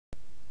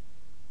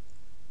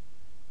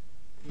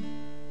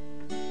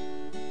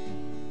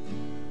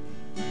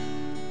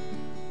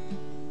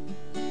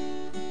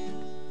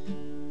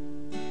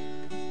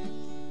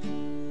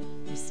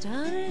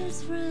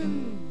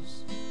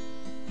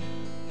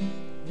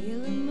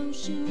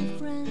wishing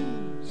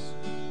friends.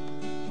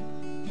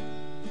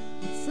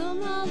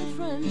 Somehow the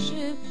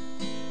friendship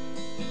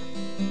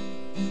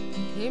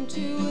came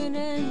to an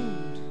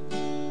end.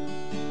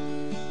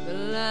 The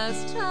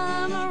last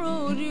time I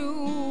rode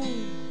you,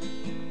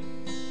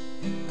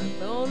 I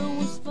thought it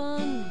was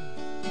fun,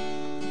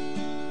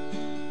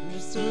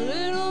 just a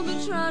little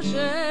bit trashy.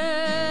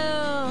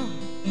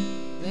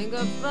 Think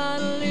I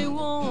finally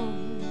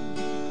won,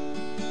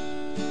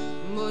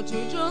 but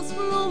you just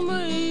blew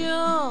me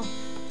off.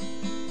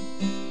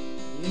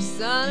 Your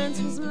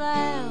silence was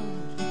loud.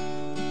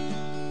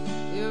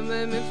 You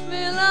made me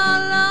feel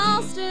all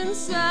lost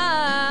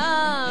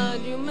inside.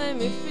 You made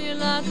me feel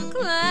like a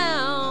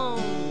clown.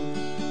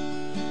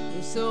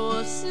 And so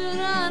I sit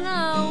and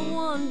I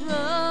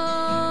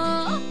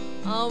wonder,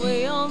 are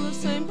we on the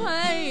same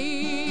page?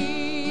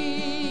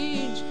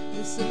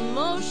 This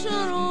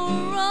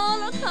emotional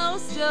roller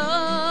coaster's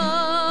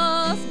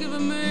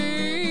giving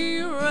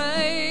me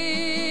rage.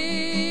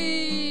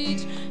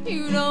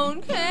 You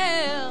don't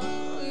care,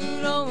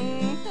 you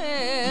don't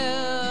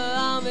care.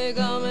 I'm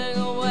becoming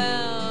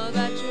aware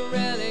that you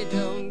really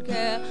don't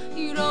care.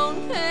 You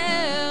don't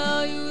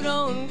care, you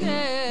don't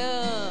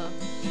care.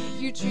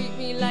 You treat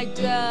me like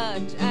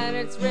dirt and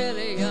it's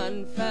really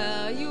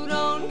unfair. You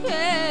don't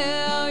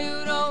care,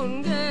 you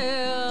don't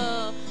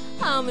care.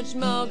 How much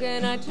more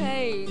can I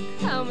take?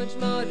 How much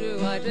more do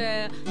I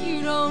dare?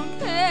 You don't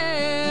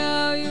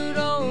care, you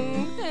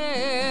don't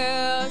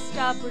care.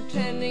 Stop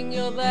pretending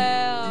you're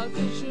there,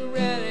 'cause you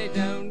really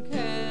don't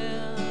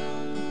care.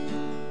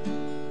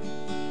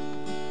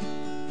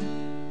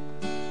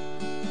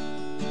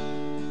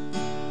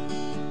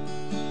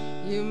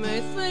 You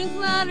may think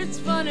that it's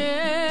funny,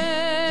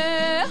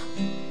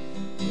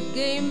 the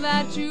game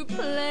that you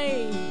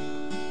play.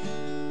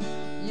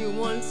 You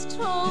once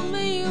told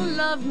me you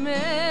loved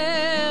me.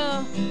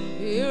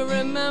 You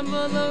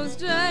remember those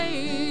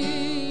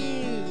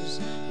days,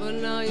 but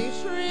now you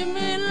treat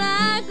me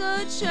like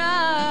a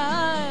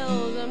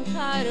child. I'm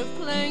tired of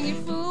playing you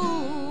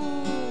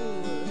fool.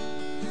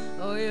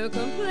 Oh, you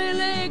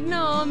completely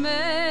ignore me.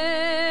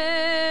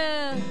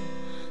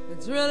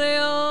 It's really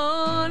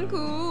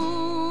uncool.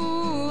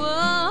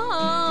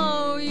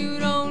 Oh, you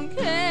don't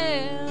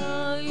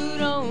care, you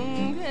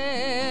don't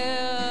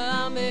care.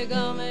 I'm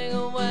becoming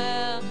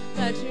aware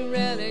that you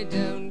really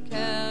don't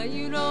care.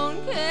 You don't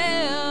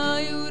care,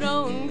 you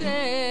don't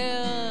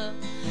care.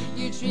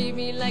 You treat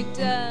me like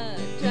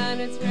dirt and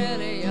it's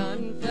really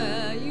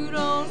unfair. You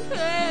don't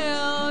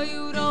care,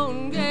 you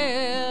don't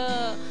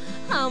care.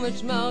 How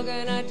much more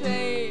can I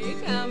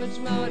take? How much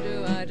more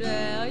do I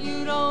dare?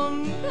 You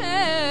don't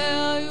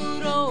care, you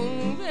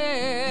don't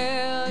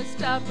care.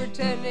 Stop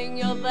pretending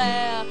you're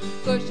there,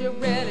 'cause you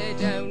really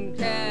don't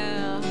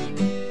care.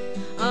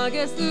 I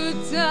guess the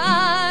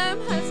time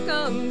has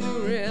come to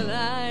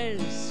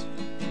realize,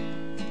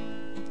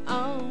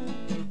 oh,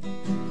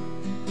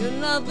 you're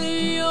not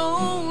the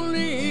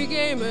only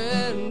game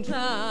in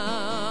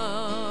town.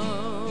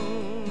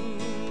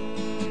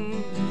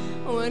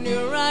 When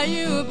you're right,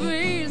 you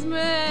appease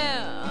me,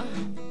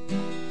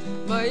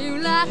 but you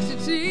like to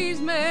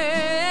tease me.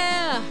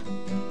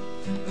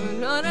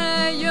 And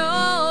honey,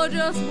 you're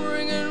just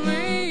bringing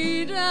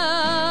me down.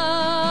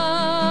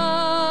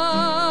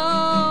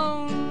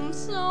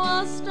 So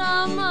I'll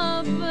stop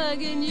my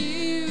begging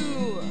you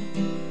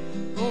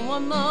for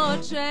one more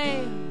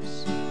chance.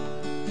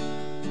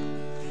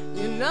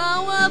 You're not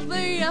worth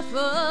the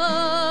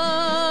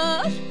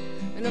effort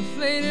in a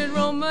faded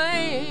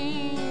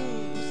romance.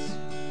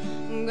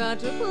 Got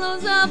to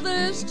close out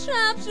this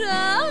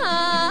chapter,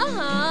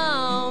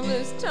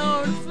 this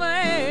torn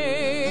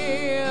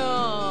affair.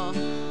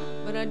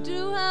 But I do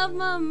have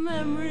my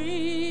memories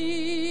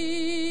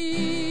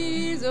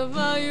of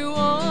how you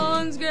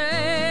once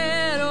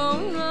cared. Oh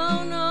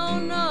no, no,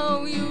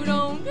 no, you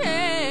don't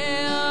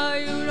care,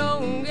 you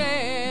don't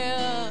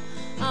care.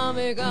 I'm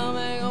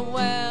becoming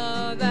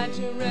aware that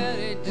you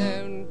really do.